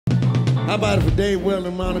How about it for Dave, Will,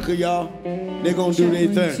 and Monica, y'all? They're gonna do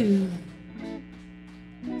their thing.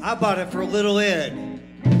 How about it for Lil Ed?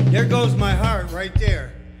 There goes my heart right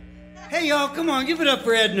there. Hey, y'all, come on, give it up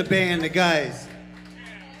for Ed and the band, the guys.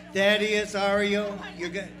 Thaddeus, Ariyo, you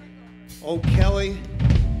got... Oh, Kelly.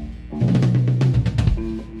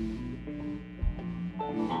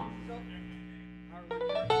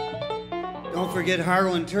 Don't forget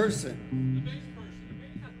Harlan Terson.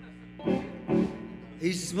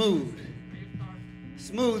 He's smooth.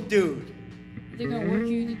 Smooth dude. They're gonna work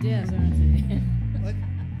you to death, aren't they? What?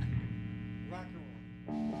 Rock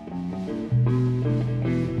and roll.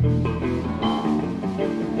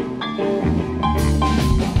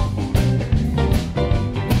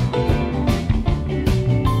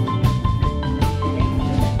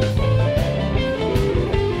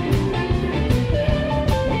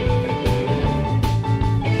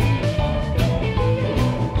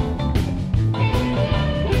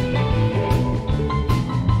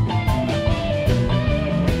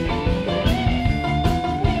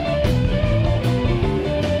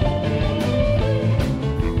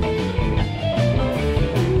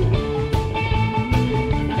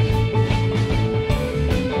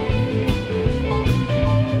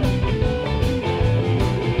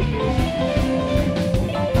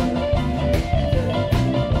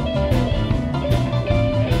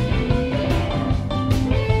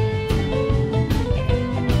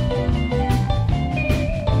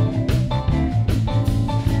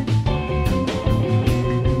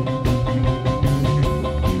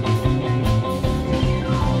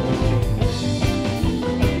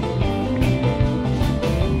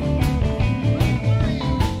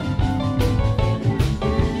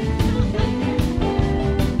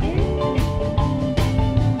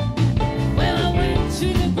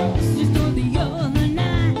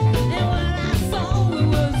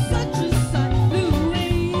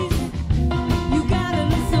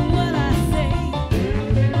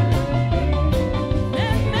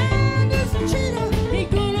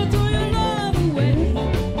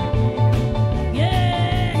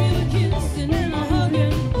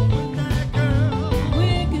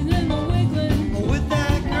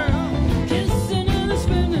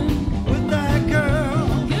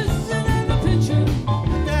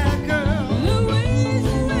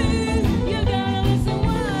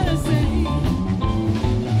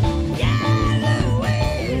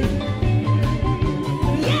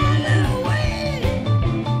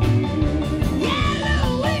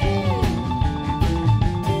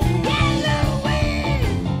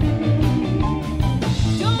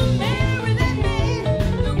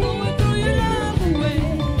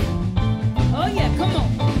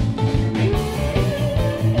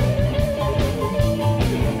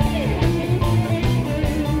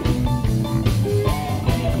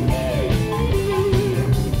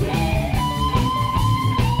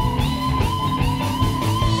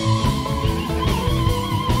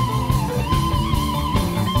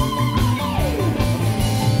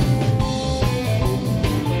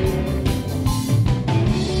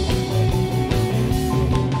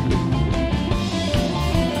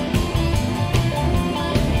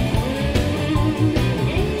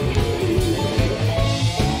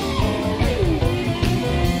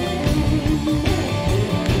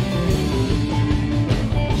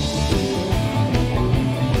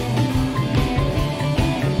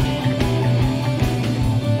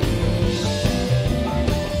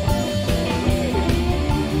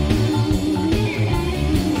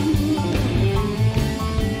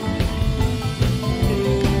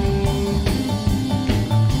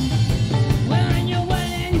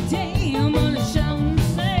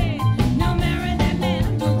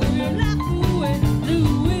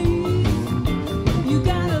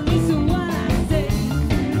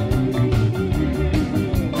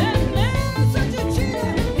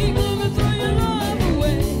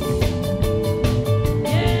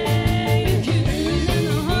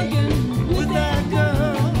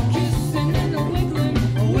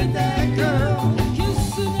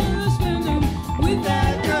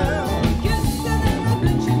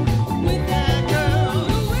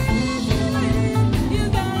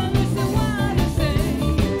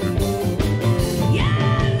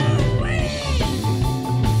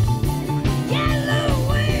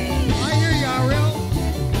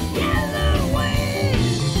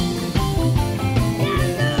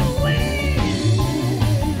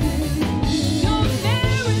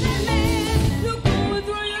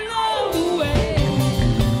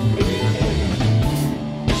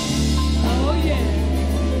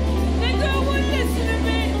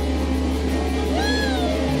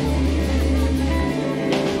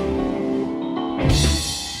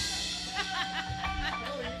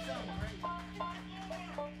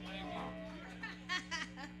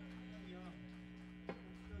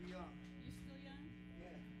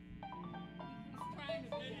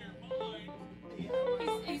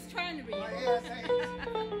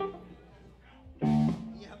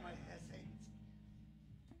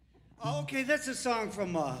 Okay, that's a song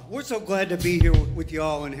from, we're so glad to be here with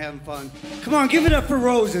y'all and having fun. Come on, give it up for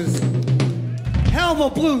Rosas. Hell of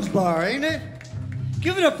a blues bar, ain't it?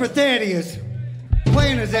 Give it up for Thaddeus,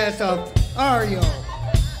 playing his ass off. Ariyo.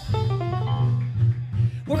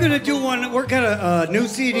 We're gonna do one, we're got a new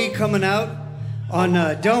CD coming out on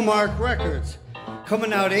Delmark Records,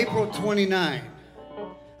 coming out April 29.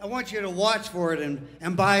 I want you to watch for it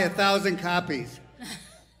and buy 1,000 copies.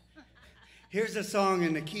 Here's a song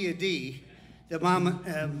in the key of D that Mama,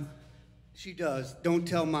 she does, Don't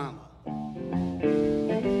Tell Mama.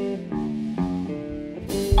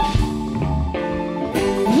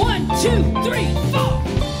 1, 2, 3, 4.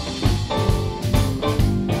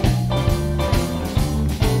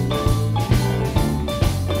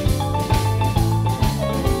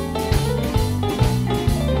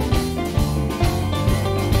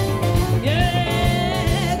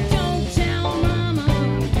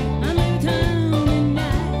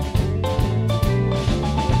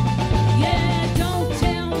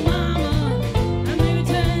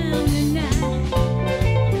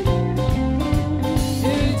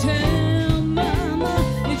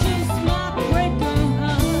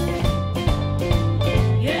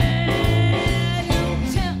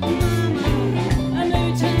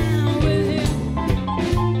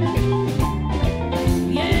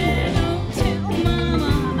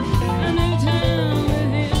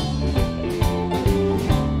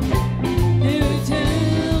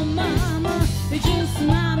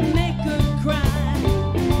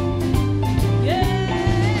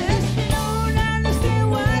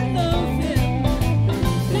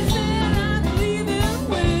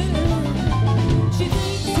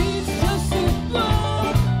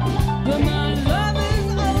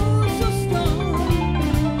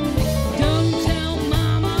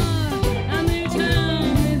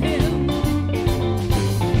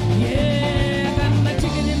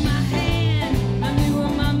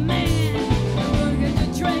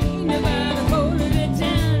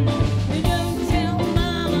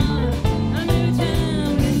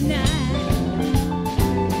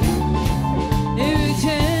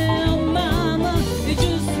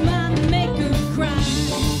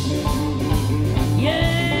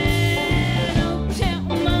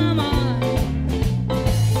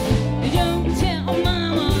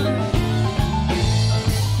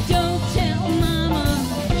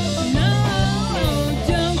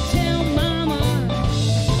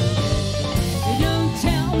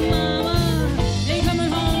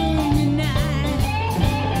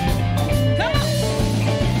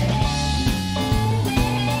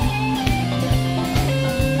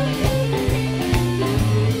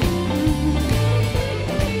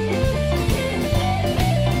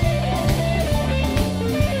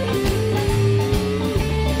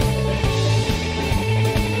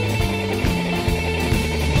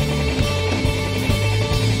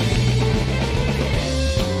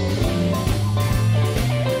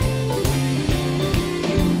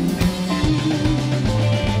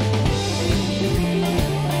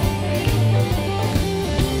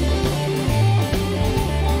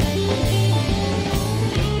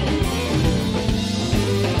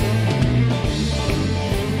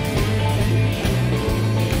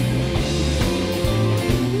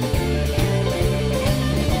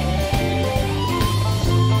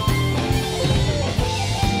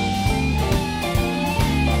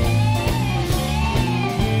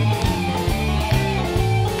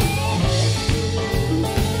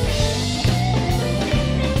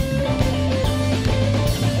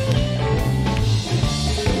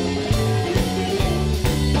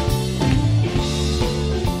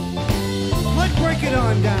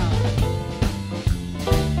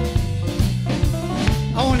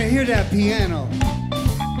 Hear that piano.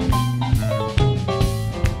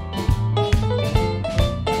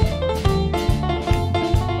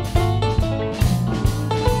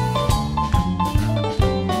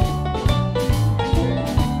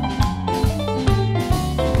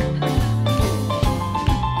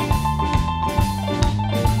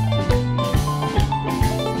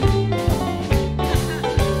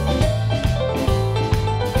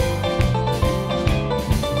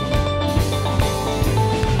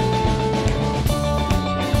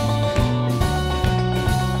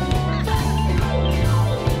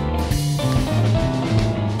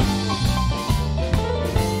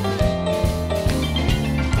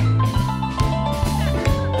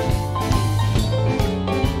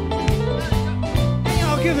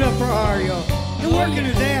 Give it up for Ariyo. You're working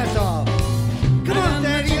his ass off. Come on,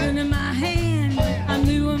 Thaddeus. In my hand, I'm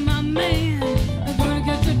doing my man. I'm gonna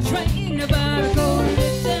get the train about a quarter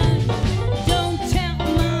to 10. Don't tell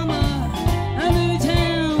mama I'm in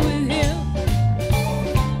town with him.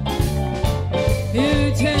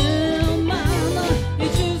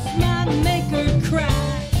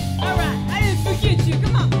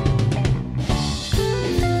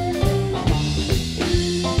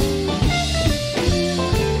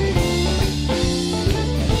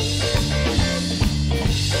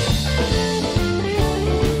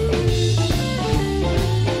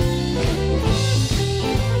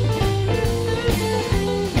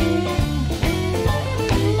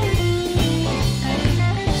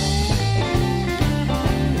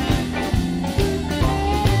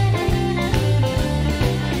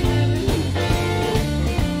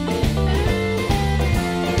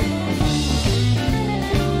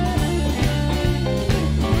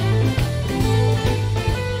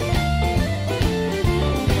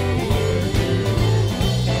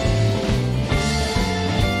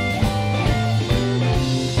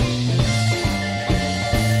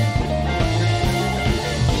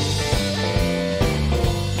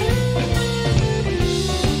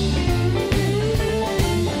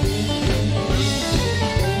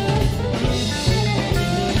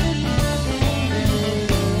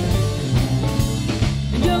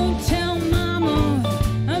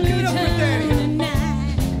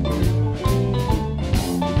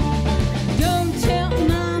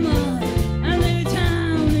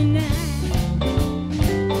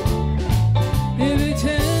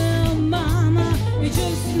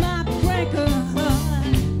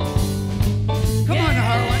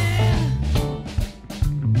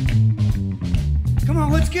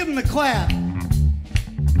 him the clap.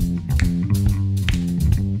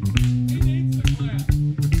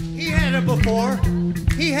 He had it before.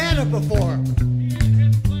 He had it before.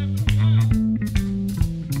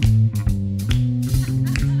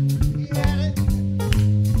 He had it.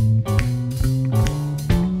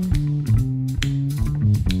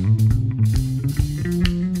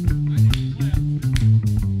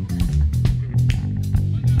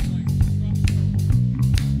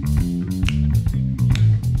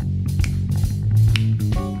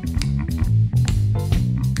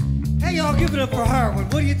 Hey, y'all, give it up for Harlan.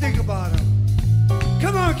 What do you think about him?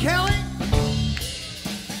 Come on, Kelly.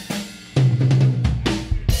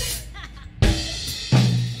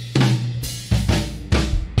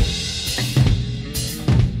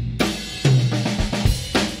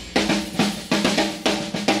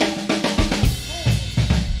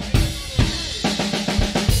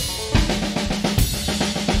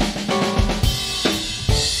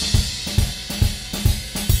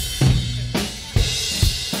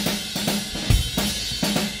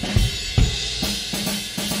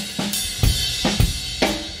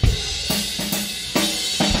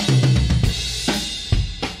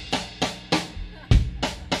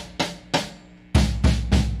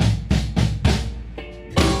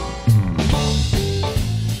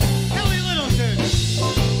 Kelly Littleton.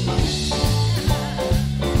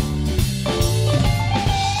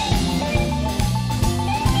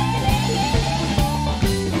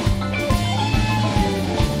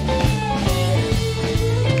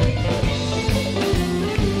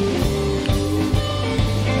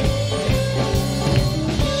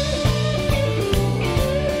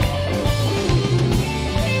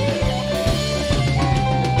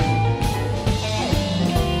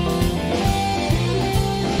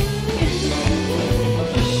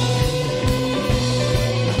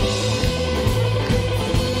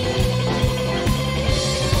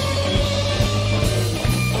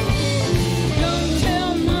 Don't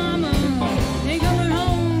tell mama ain't coming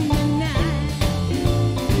home tonight.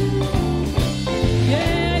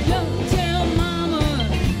 Yeah, don't tell mama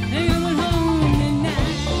ain't coming home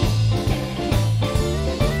tonight.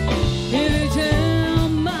 If you tell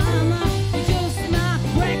mama, you just might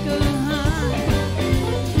break her heart.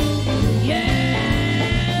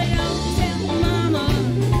 Yeah, don't tell mama.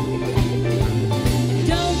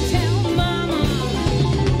 Don't tell mama.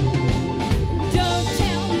 Don't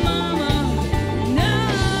tell mama, no,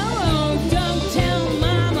 don't tell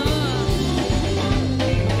mama.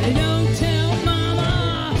 Don't tell mama,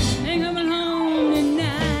 ain't coming home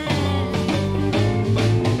tonight.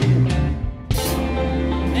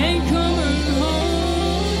 Ain't coming home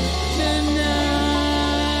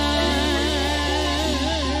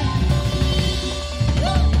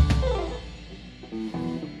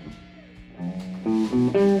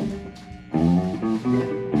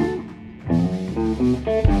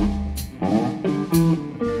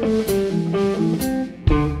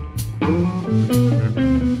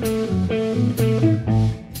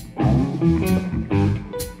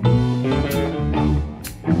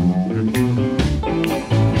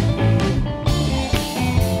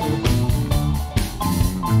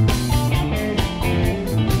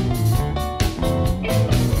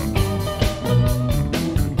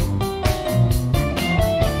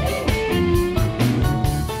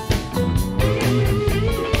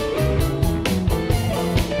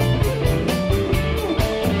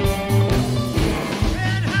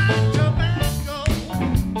Red hot tobacco,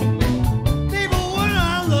 baby, what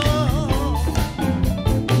I love.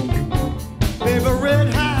 Baby,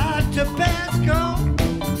 red hot Tabasco,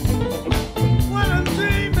 what I'm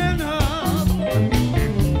dreaming of.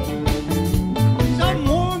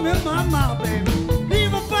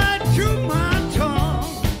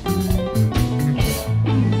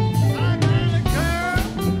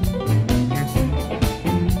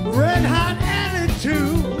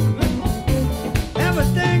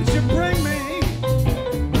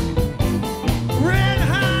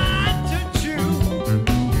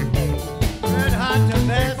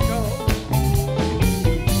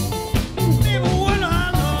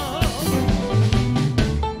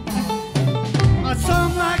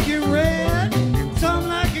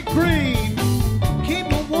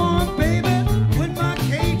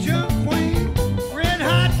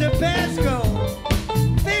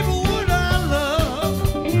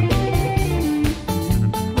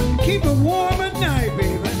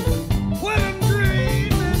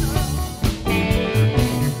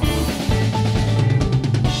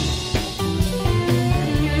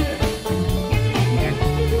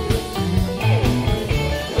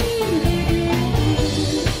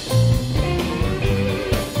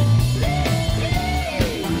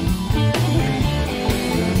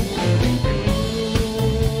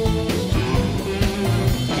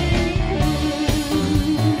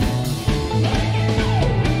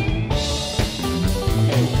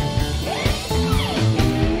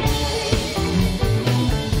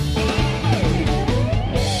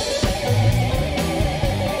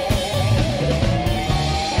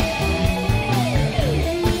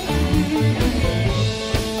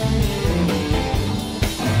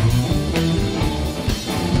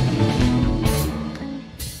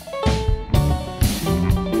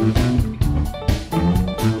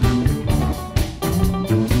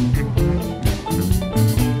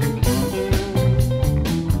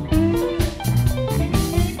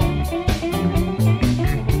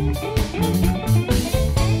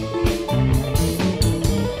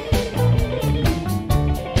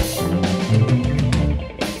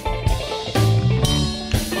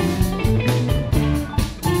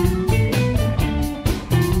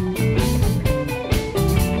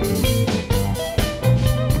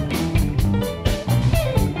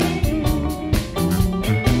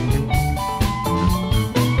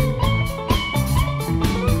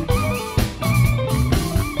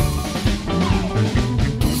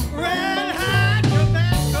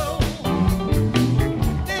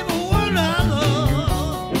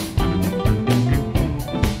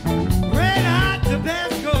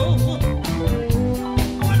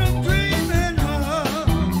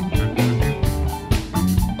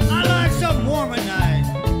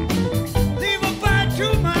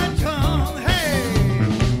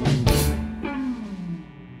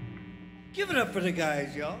 up for the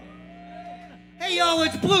guys, y'all. Hey, y'all,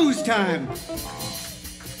 it's blues time.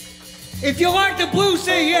 If you like the blues,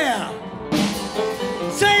 say yeah.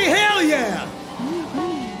 Say hell yeah.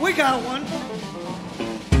 We got one.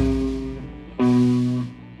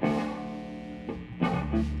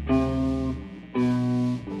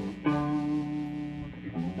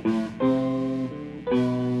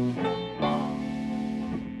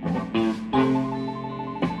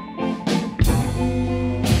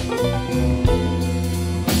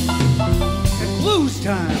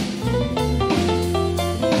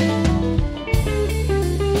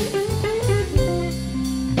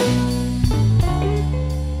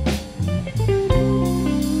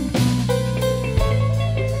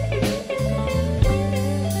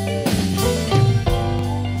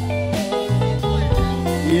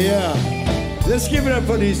 Let's give it up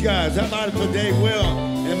for these guys. How about it for Dave, Will,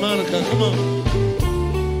 and Monica? Come on.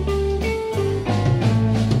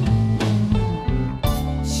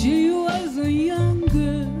 She was a young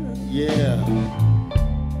girl. Yeah.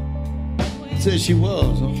 Said she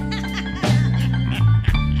was, huh?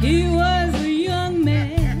 He was a young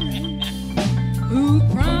man who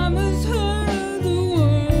promised her the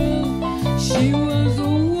world. She was a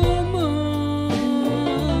woman.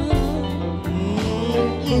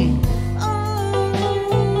 Mm-hmm.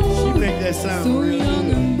 That sounds so real young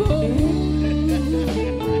good. and bold.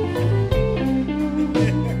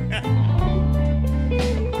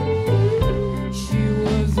 She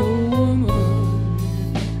was a woman.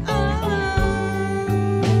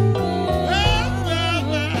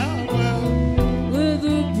 With a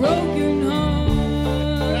broken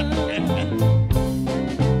heart.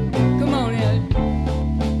 Come on, Ed.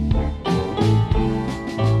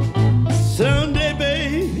 Someday,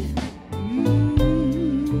 baby.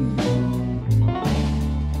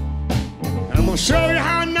 Show you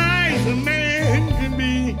how nice a man can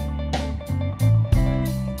be.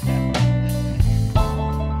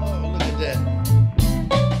 Oh, look at that.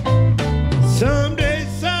 Someday,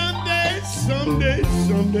 someday, someday,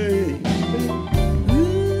 someday.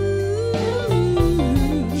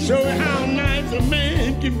 Show you how nice a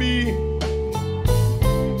man can be.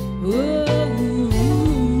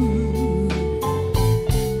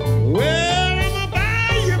 Well, I'm gonna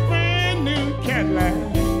buy you a brand new Cadillac.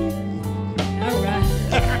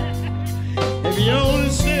 If you only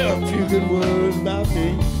say a few good words about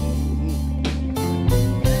me.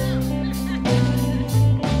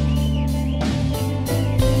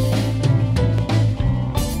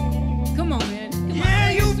 Come on, man. Yeah,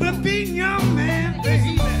 you've been beating your man,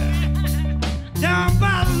 baby, down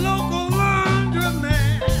by the local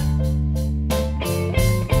laundromat.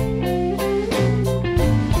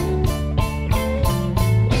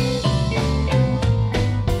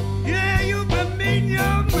 Yeah, you've been beating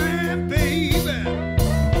your man, baby,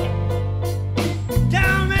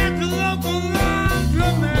 down at the local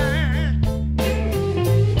laundromat.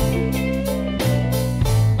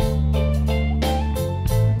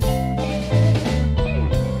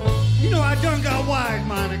 You know I done got wise,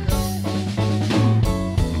 Monica.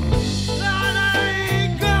 Lord, I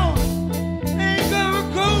ain't gonna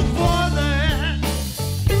go for that.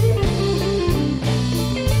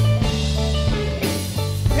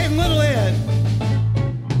 Hey, Little Ed,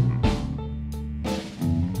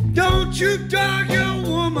 don't you dog your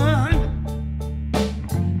woman.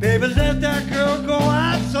 Baby, let that girl go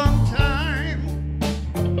out sometime.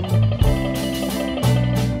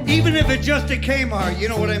 Even if it's just a Kmart, you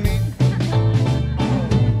know what I mean?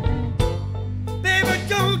 Baby,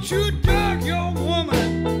 don't you dog your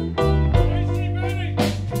woman.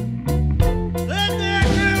 Let that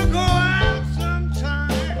girl go out sometime.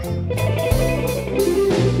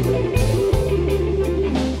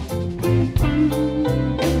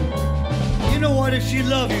 You know what? If she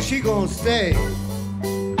loves you, she gonna stay.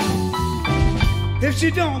 If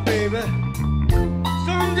she don't, baby,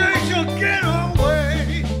 someday she'll get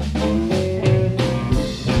away.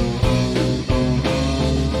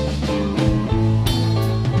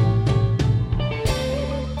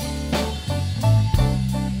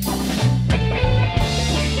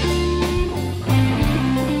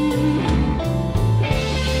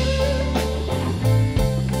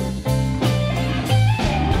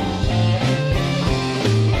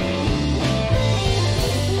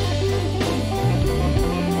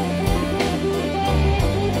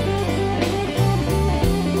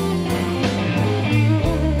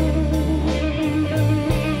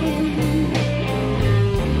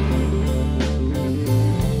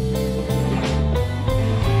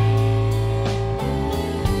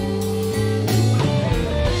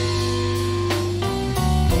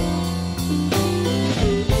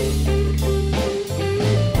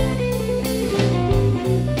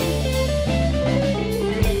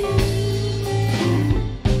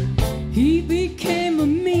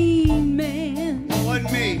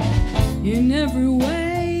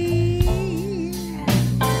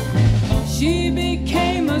 She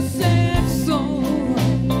became a sad soul,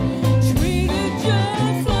 treated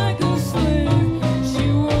just like a slave.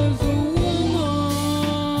 She was a woman.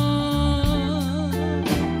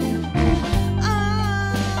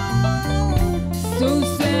 So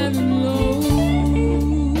sad and low.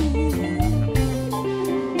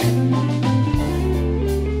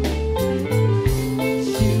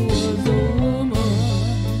 She was a woman.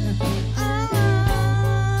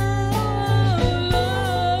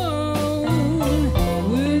 Alone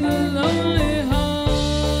with a lonely heart.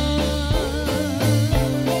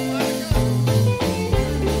 She was a woman.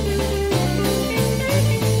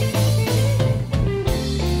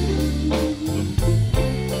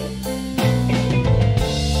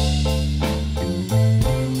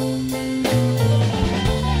 She was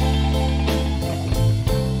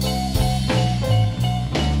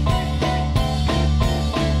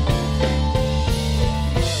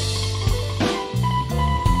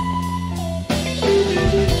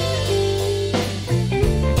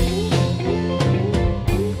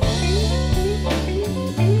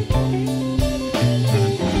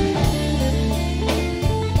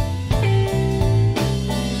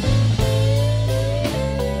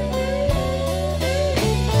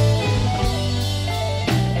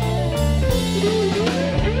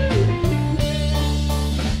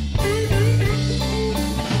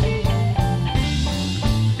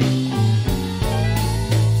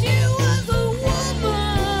a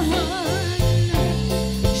woman.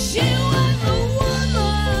 She was a woman. She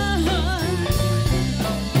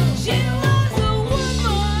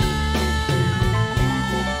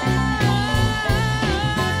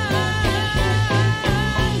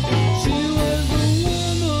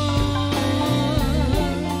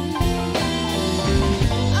was a woman.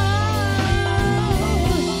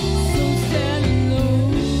 So sad and low.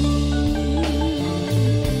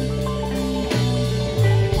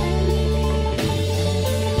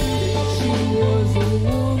 She was a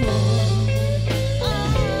woman.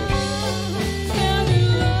 Sad and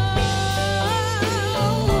low.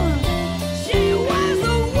 She was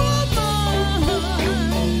a woman.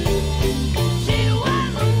 She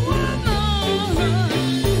was a woman.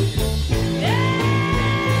 Yeah.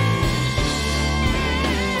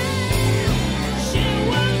 She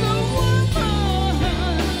was a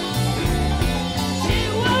woman. She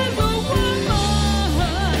was a woman.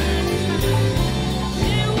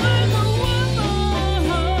 She was a woman.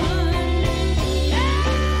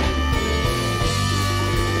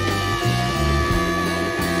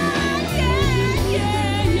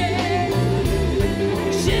 Yeah, yeah.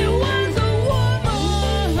 She was a woman.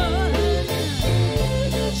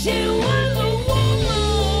 She was a woman.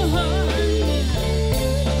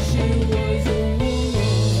 She was a woman.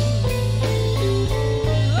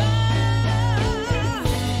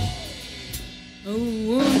 A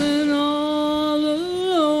woman all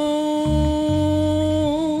alone.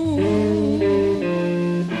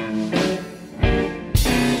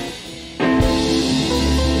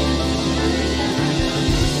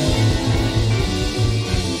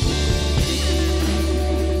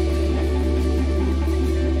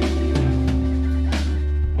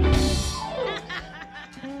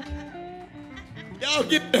 Y'all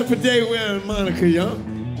get up for Day Will and Monica, y'all.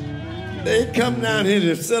 They come down here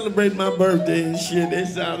to celebrate my birthday and shit. They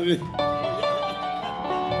sounded.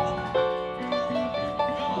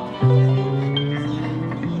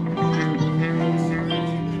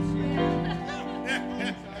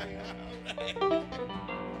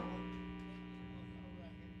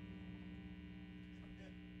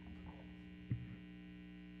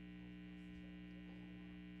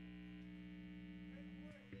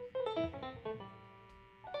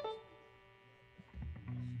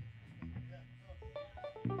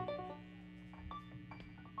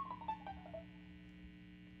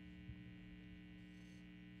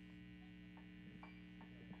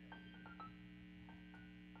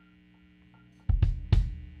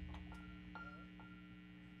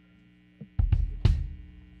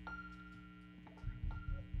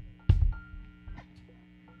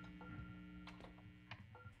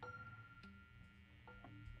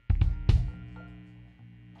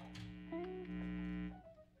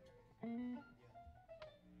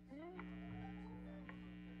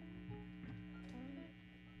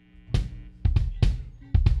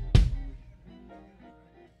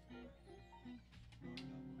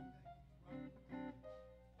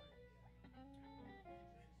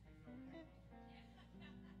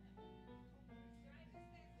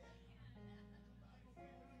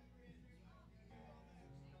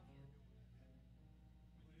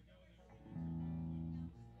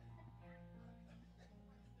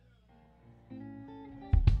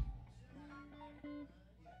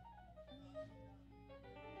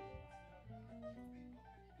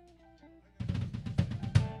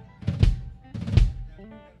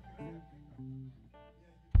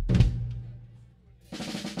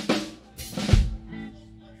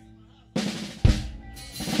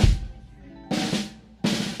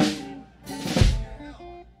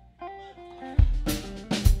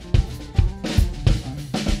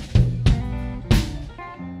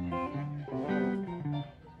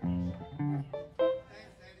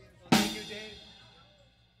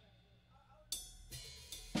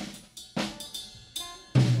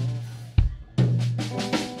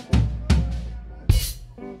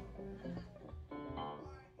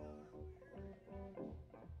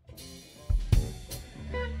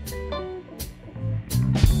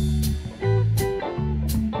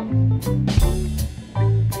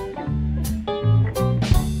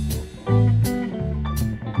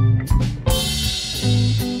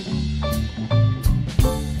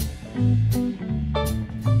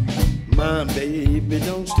 My baby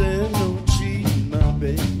don't stand no cheating, my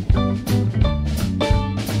baby.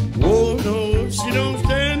 Oh no, she don't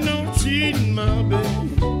stand no cheating, my baby.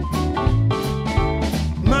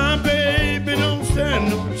 My baby don't stand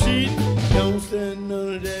no cheating, don't stand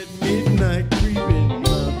none of that midnight creeping,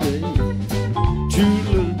 my baby. True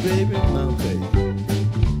little baby, my baby.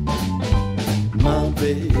 My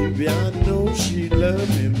baby, I know she love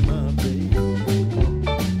me, my baby.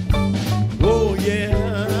 Oh yeah.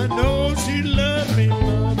 She love me,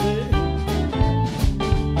 my baby.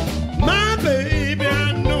 My baby,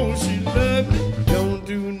 I know she love me. Don't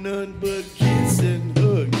do nothing but kiss and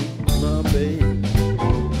hug you, my baby.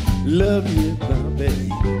 Love you, my baby.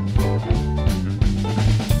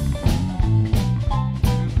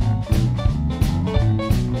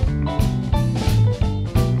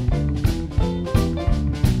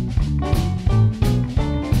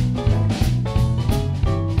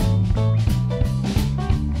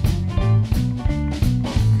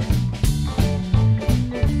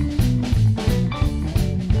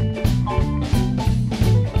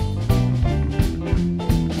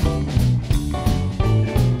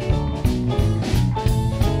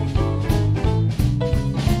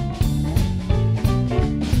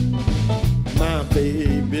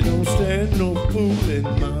 Baby, don't stand no fooling,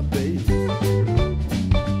 my baby.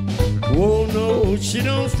 Oh no, she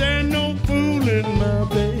don't stand no fooling, my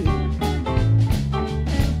baby.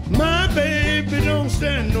 My baby don't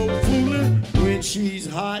stand no fooling. When she's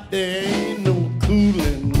hot, there ain't no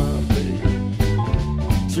cooling, my baby.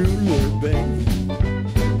 True little baby,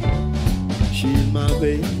 she's my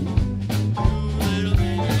baby.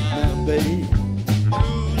 My baby,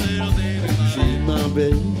 she's my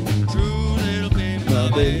baby. My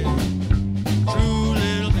baby, true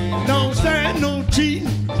little baby, don't stand no cheating.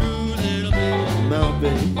 True little baby, my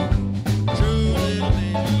baby, true little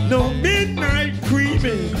baby, no midnight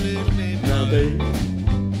creeping. My baby,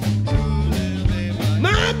 true little baby,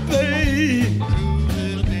 my baby, true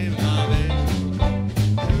little baby, my baby,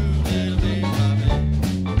 true little baby, my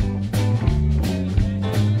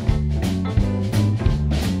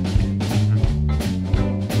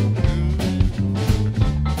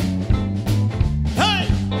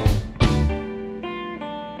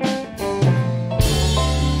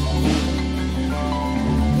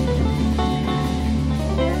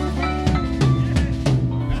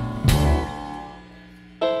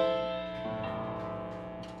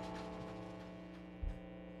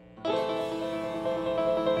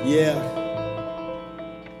Yeah,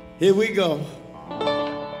 here we go.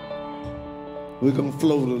 We're gonna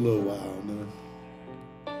float a little while now.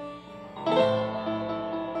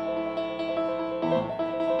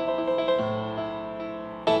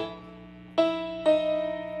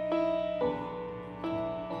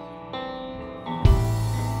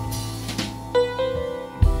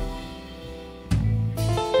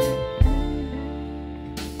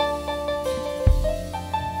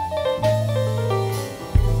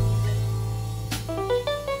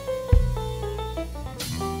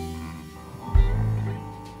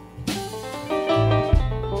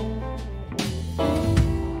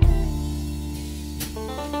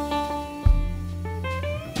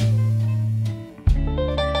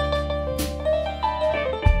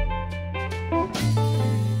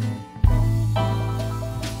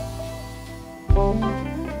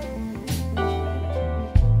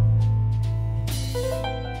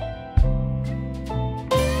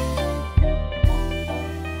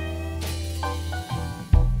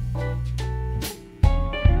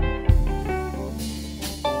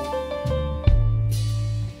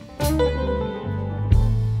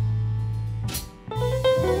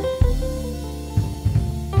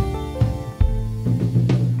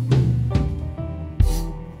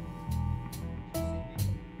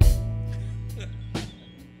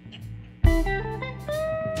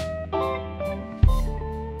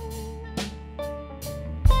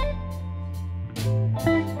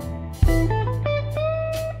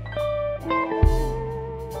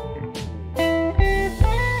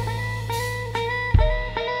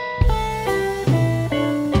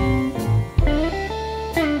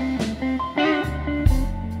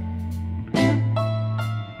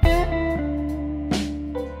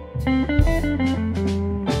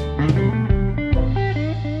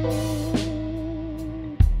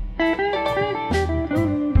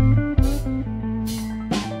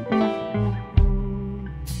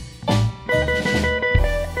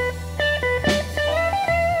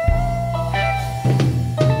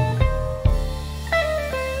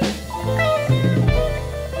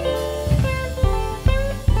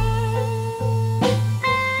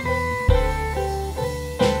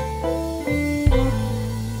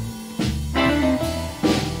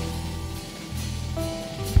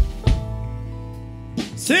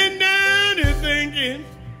 thinking,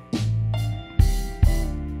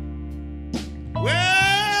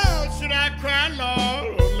 well, should I cry,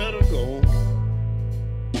 Lord, or let her go?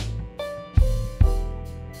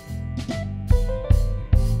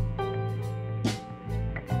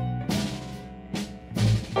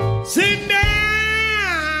 Sitting down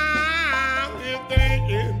and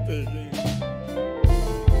thinking.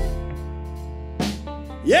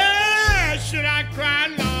 Yeah, should I cry,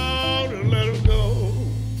 Lord, or let her go?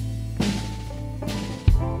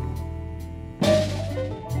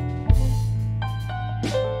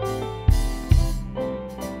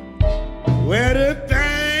 Where the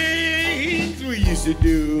things we used to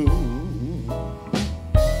do,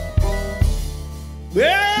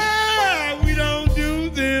 well, we don't do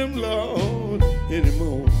them, Lord,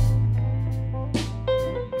 anymore.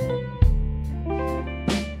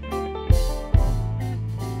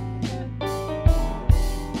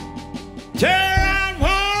 Tear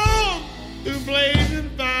home through blazing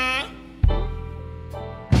fire.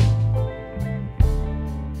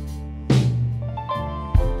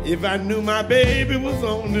 If I knew my baby was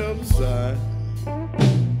on the other side.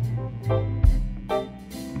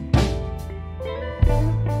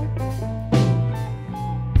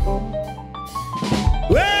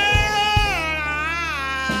 Well,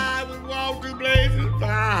 I would walk through blazing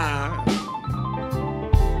fire.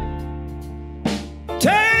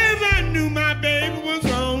 If I knew my baby was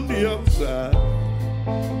on the other side.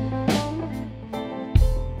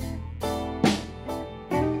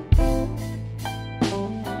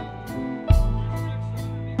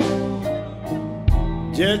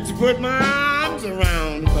 Just to put my arms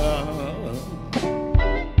around her.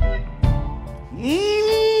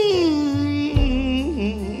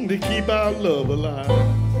 To keep our love alive.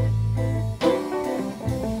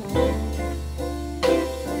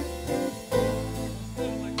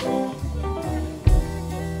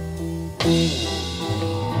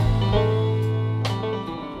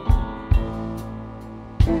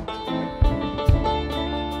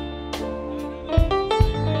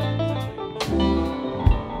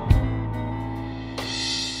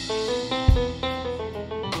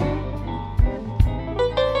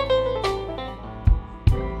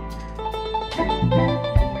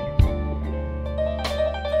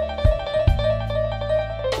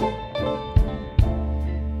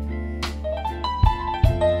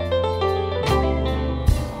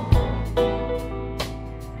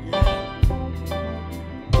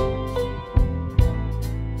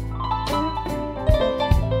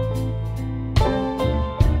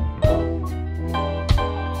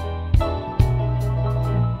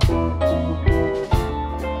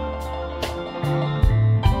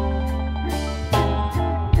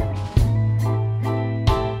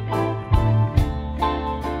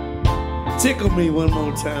 Tickle me one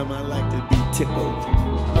more time, I like to be tickled.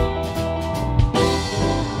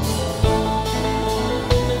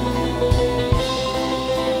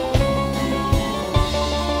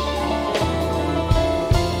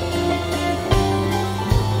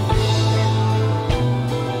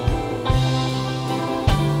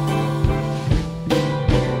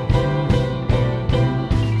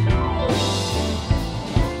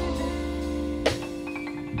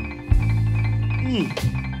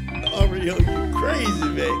 Ariyo, you crazy,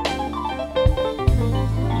 baby.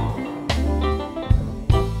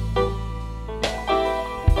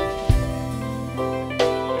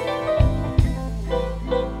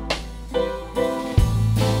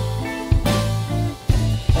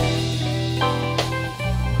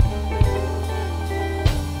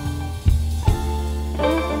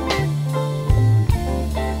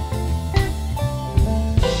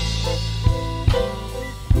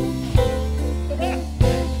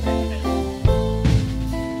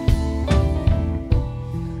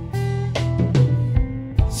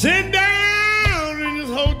 Sit down in this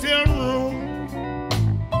hotel room.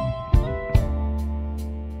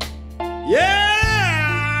 Yeah,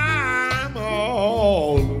 I'm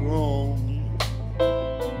all alone.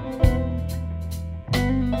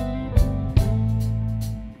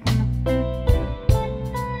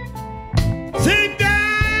 Sit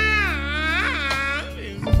down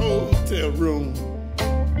in the hotel room.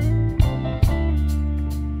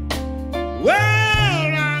 Well,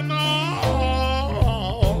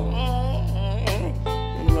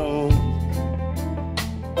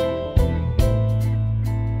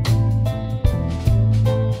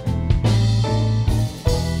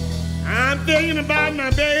 thinking about my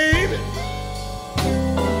baby.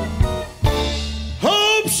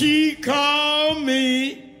 Hope she called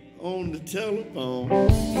me on the telephone.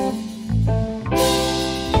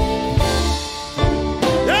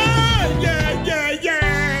 Yeah, yeah, yeah, yeah.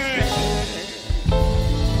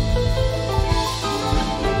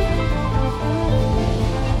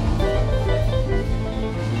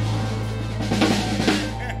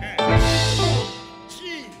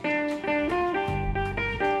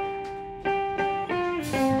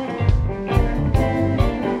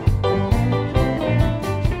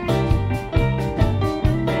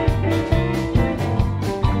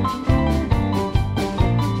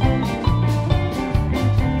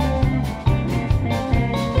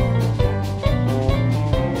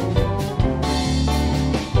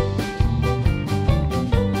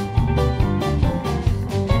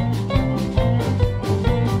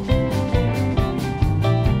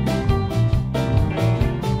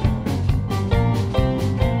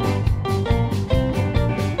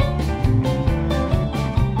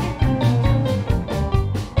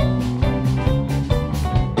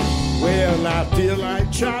 I feel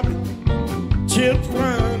like chopping, chips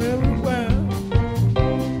flying everywhere.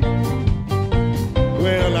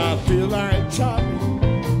 Well, I feel like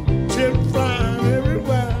chopping, chips flying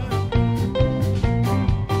everywhere.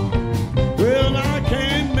 Well, I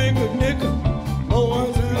can't make a nickel,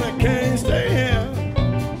 boys, and I can't stay here.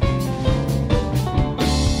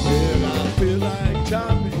 Well, I feel like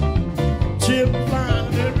chopping, chips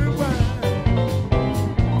flying everywhere.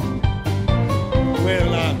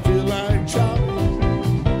 Well, I feel like chopping,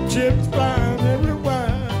 chips flying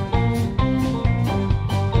everywhere.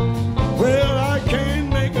 Well, I can't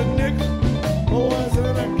make a nickel, boys,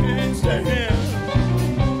 and I can't stay here.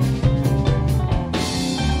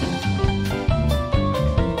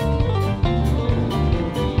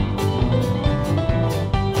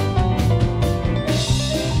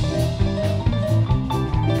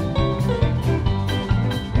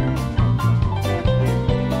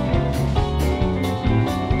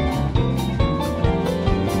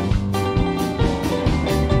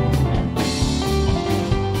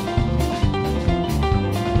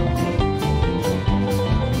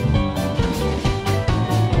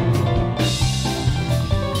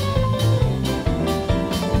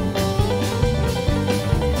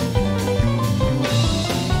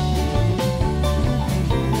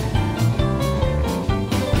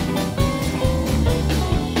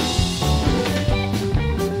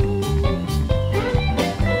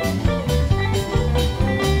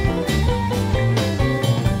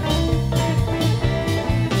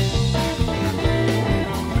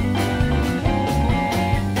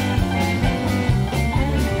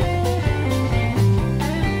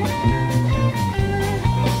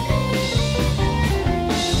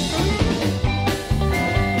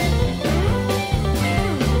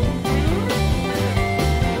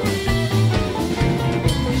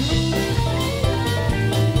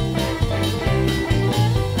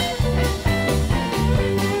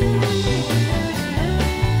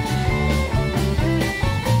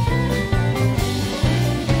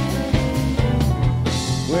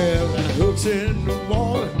 Well, the hook's in the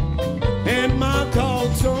water and my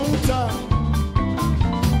cog's on top.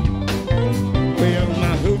 Well,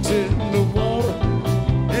 my hook's in the water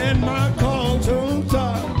and my cog's on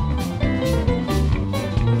top.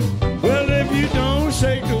 Well, if you don't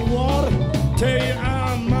shake the water, tell you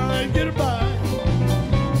I might get by.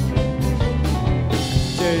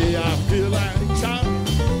 Tell you I feel like chopping,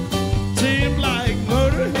 seems like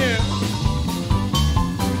murder here.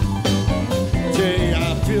 Tell you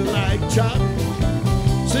I feel like chopping,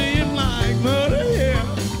 seem like murder here.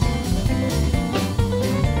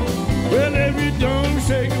 Well, if you don't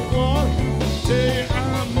shake the water, tell you I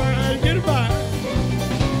might get by.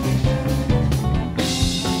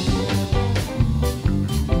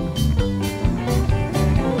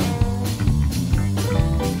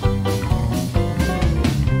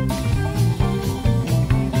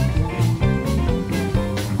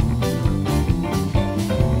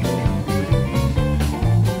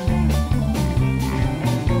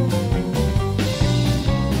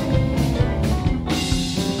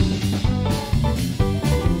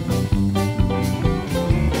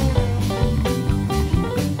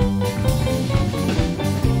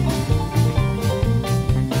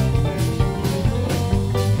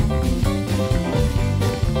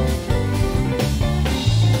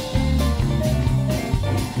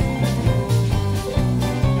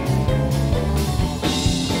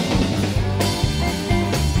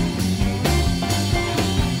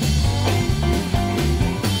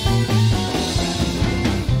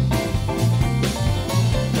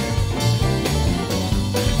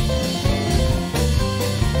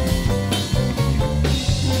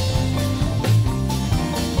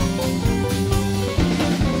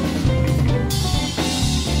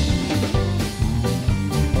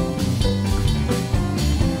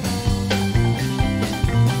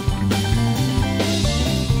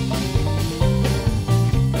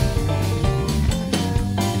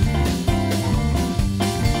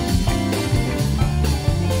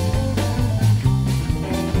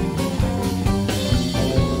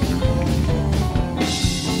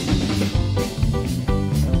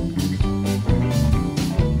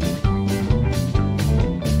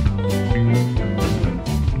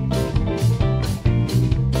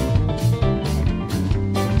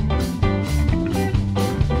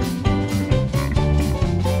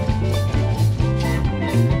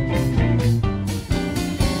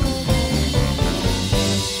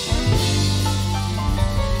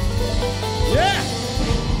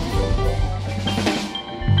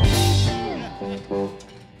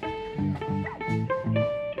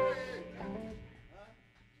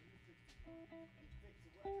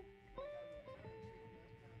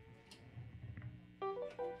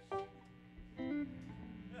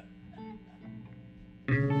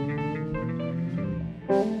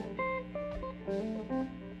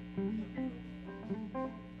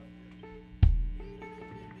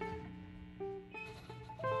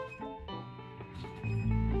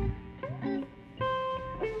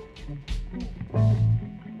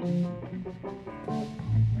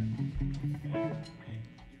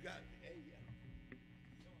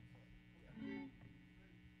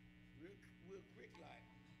 real quick like.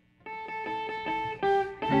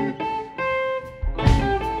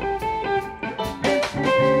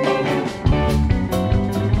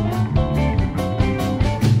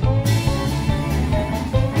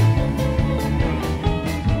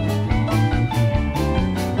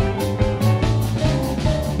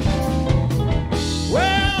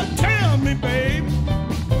 Well, tell me, babe,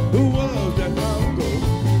 who was that long ago?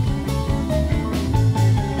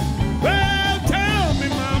 Well, tell me,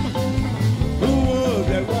 mama, who was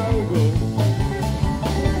that while ago?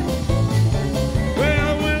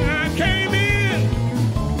 Well, when I came in,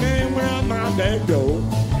 came around my back door.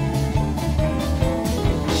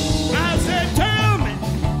 I said, tell me,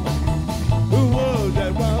 who was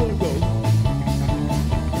that while ago?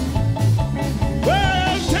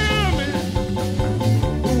 Well, tell me,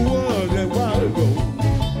 who was that while ago?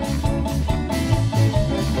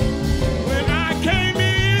 When I came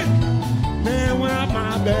in, man went out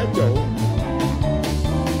my back door.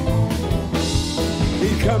 He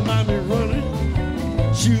come by me running,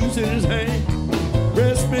 shoes in his hand,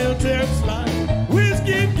 breast milk tears like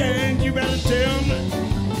whiskey cans. You better tell me,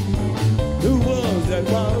 who was that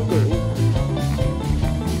while ago?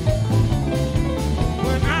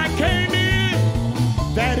 When I came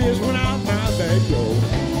in, that is when out my back door.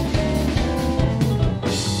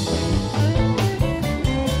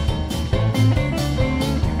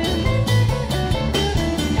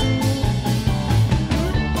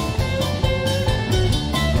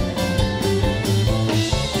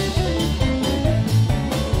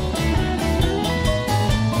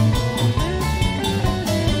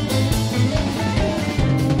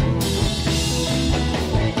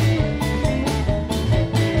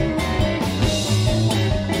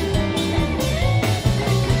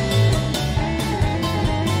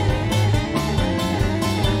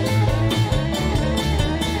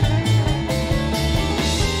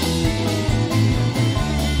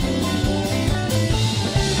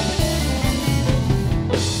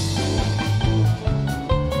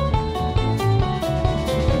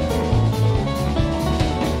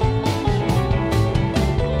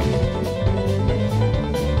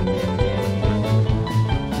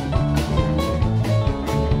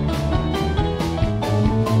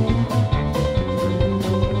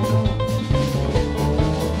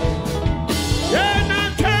 Yeah, now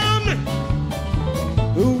tell me,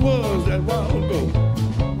 who was that while ago?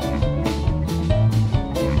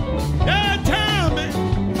 Yeah, tell me,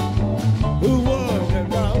 who was that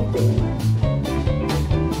while ago?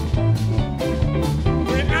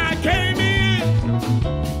 When I came in,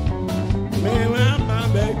 man went out my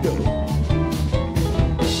back door.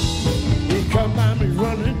 He come by me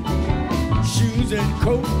running, shoes and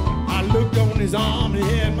coat. I looked on his arm, he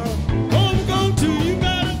had my overcoat too. You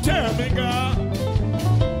gotta tell me, God,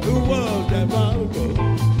 who was that while ago?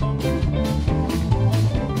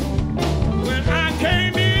 When I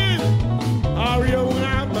came in, Ariyo went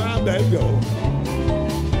out my back door.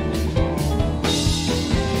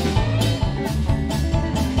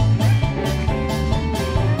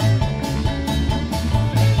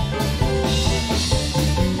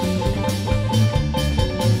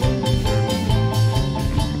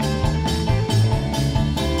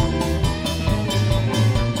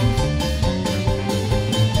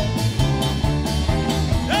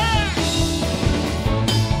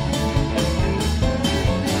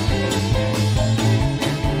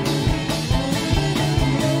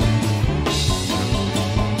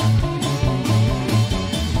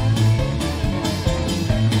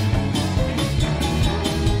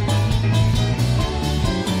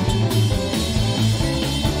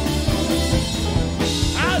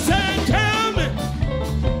 I said, tell me,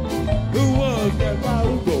 who was that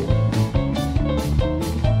while ago?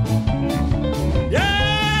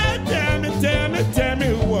 Yeah, tell me,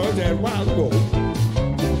 who was that while ago?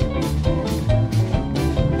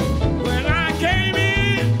 When I came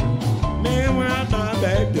in, man went out my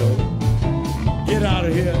back door. Get out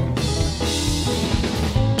of here.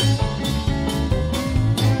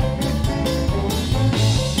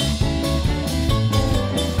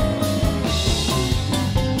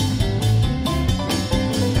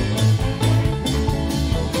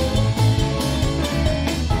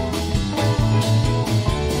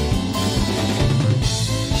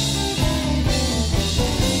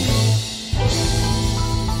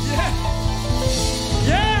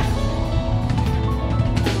 Yeah.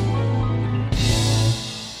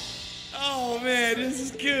 Oh man, this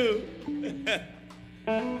is cute.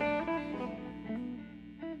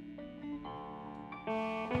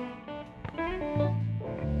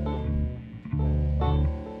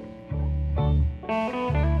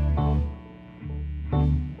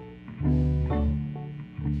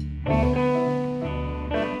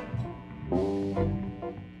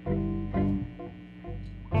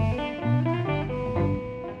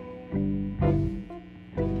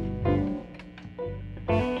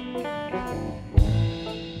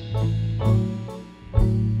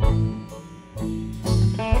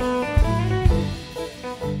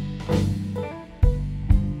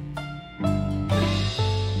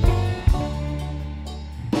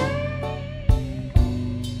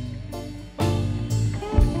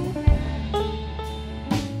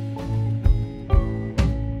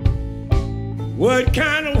 What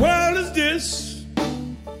kind of world is this?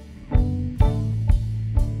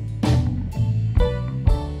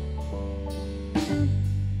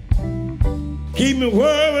 Keep me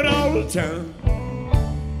worried all the time.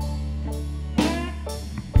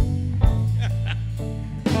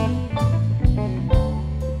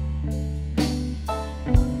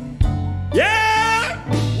 Yeah,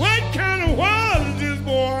 what kind of world is this,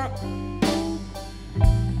 boy?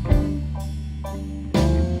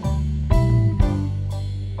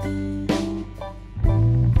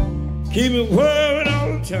 Keep me worried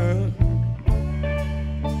all the time.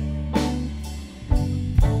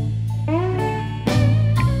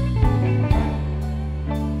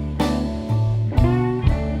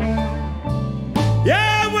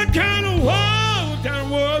 Yeah, what kind of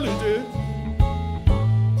world is this?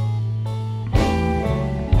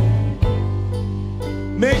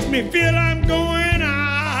 Makes me feel I'm going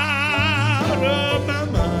out of my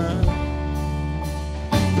mind.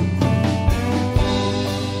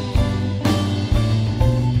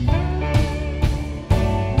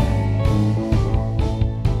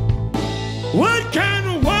 What kind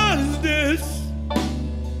of world is this?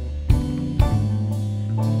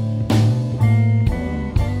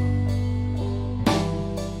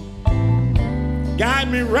 Got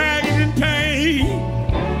me ragged in pain.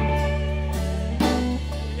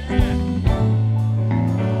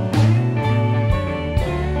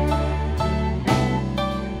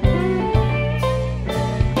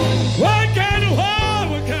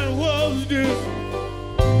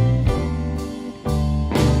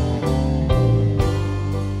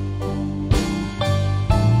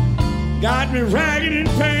 Got me ragged in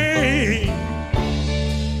pain.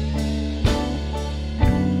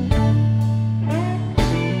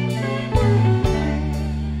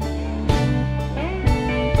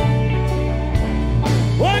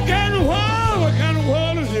 What kind of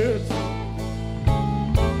world is this?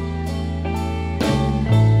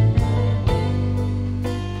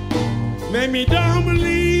 Make me don't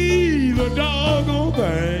believe a doggone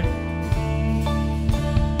thing.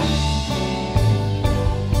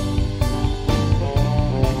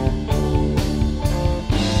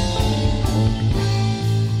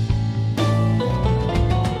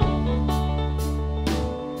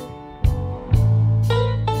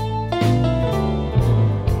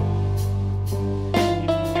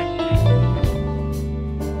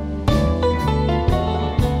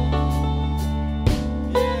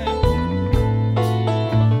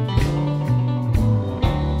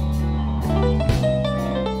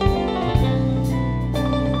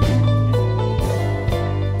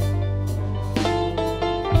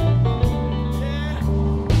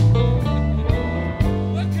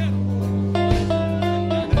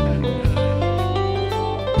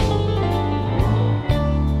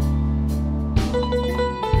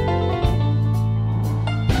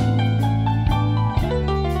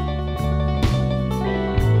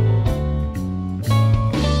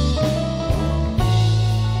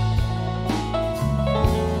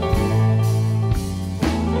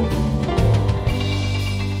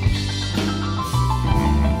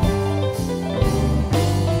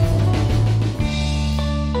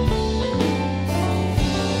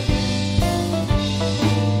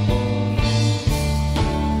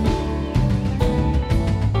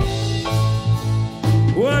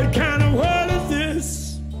 What kind of world is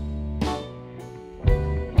this?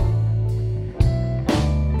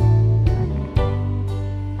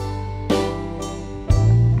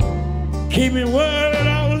 Keep me worried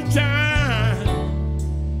all the time.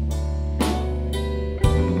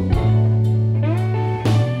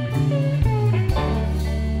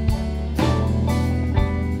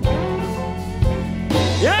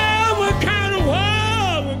 Yeah, what kind of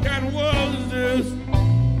world is this?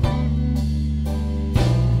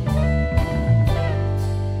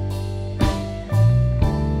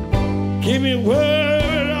 Keep me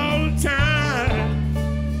worried all the time.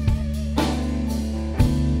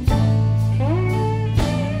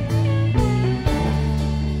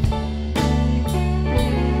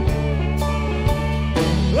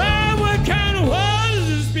 Well, what kind of world is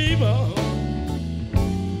this, people?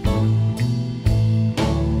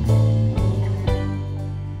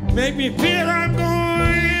 Make me feel I'm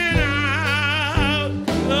going out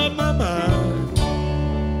of my mind.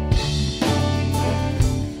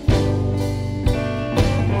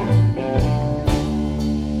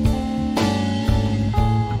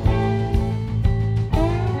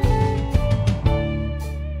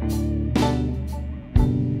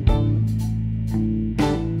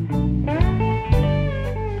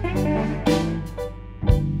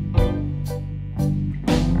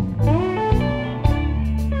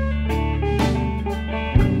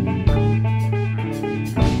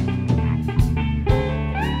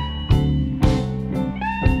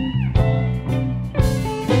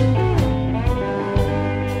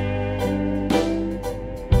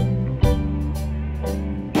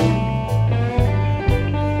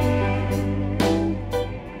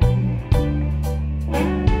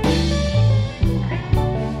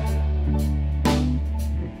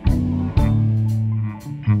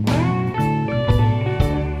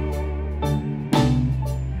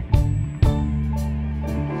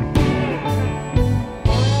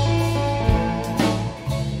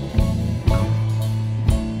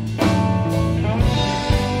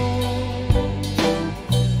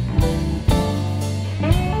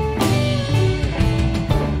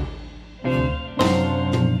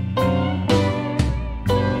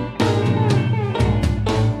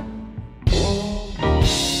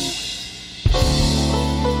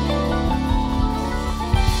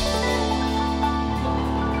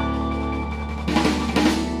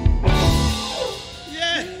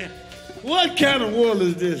 kind of world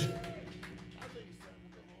is this?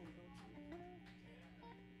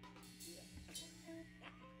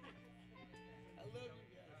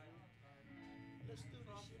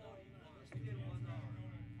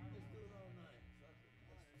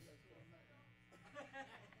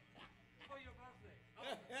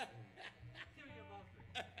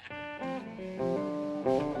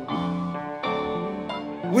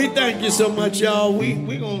 We thank you so much, y'all. We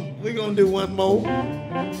gonna do one more,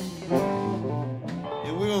 and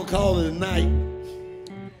we're gonna call it a night.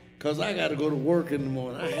 Cause I gotta go to work in the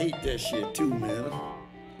morning. I hate that shit too, man.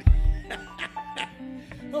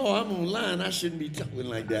 Oh, I'm online. I shouldn't be talking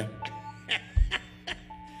like that,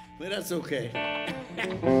 but that's okay.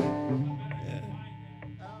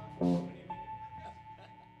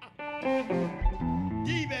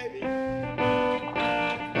 Gee, baby.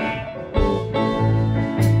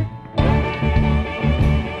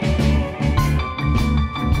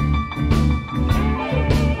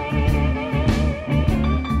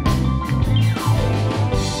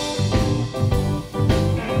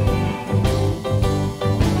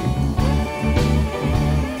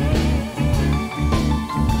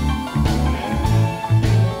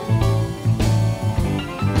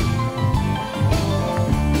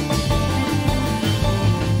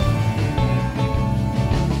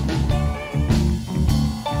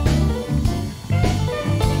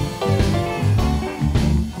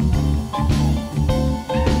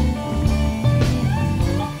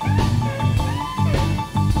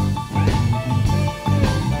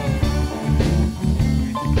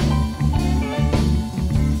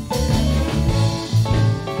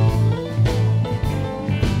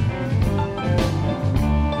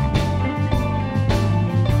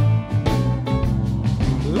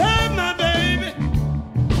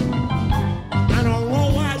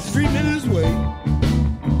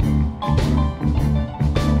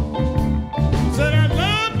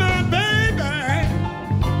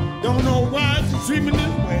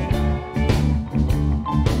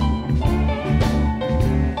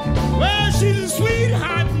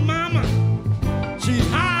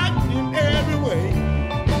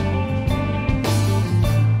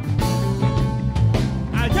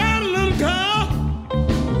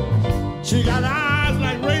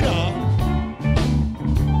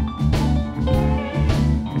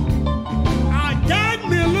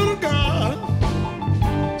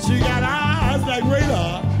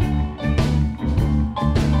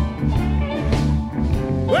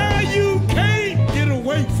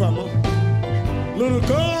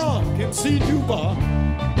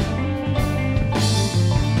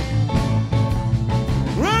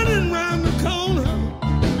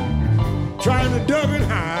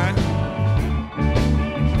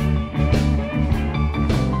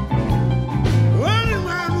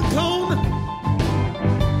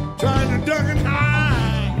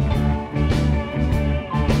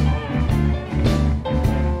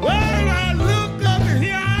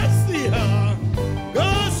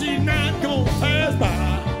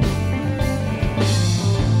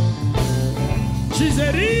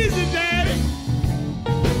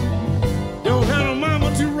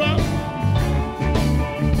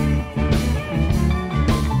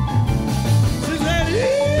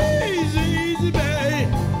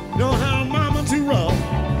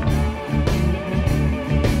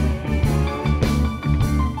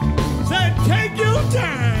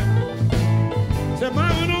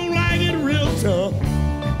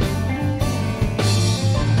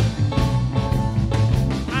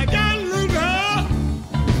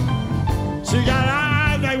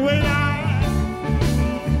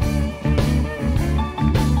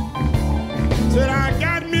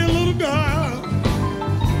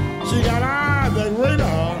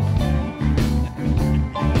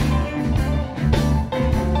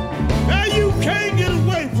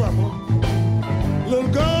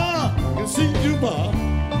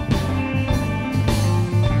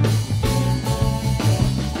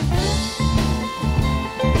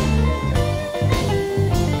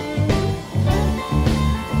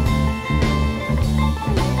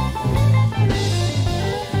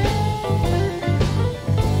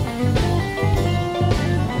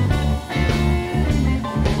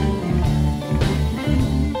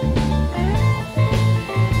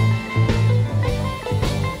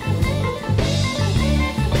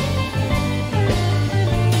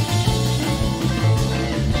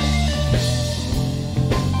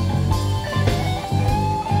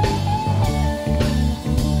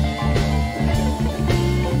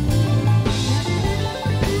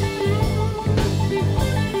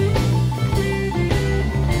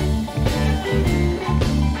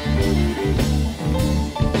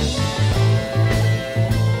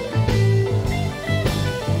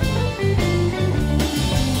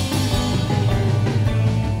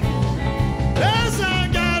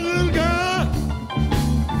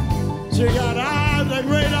 She got eyes like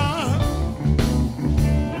radar.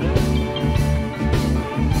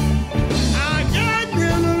 I got me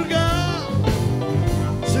a little girl.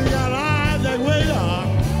 She got eyes like radar.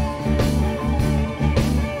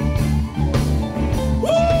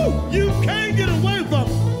 Woo! You can't get away from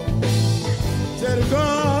her. Said the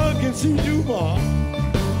girl can see you far.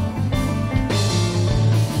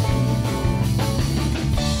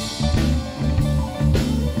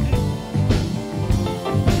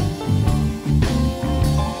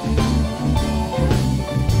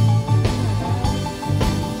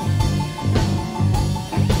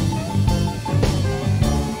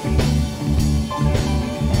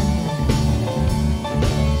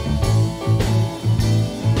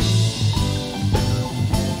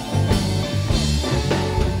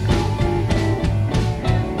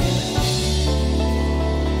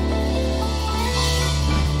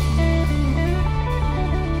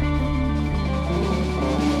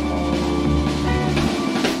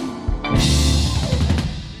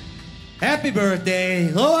 Happy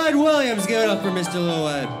birthday, Lil Ed Williams. Give it up for Mr. Lil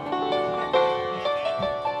Ed.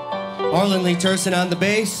 Harlan Lee Terson on the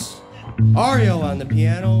bass, Ariyo on the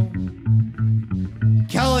piano,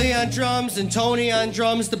 Kelly on drums, and Tony on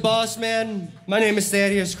drums, the boss man. My name is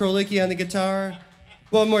Thaddeus Krolicki on the guitar.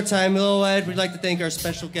 One more time, Lil Ed, we'd like to thank our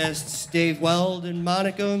special guests, Dave Weld and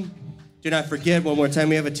Monica. Do not forget, one more time,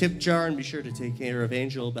 we have a tip jar, and be sure to take care of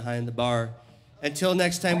Angel behind the bar. Until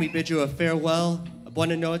next time, we bid you a farewell.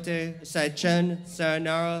 Buona notte, sai chen,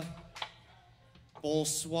 sayonara,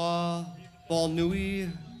 bonsoir, bonne nuit,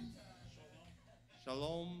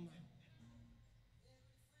 shalom,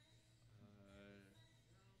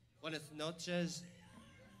 buenas noches,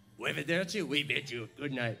 arrivederci, we bid you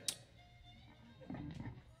good night.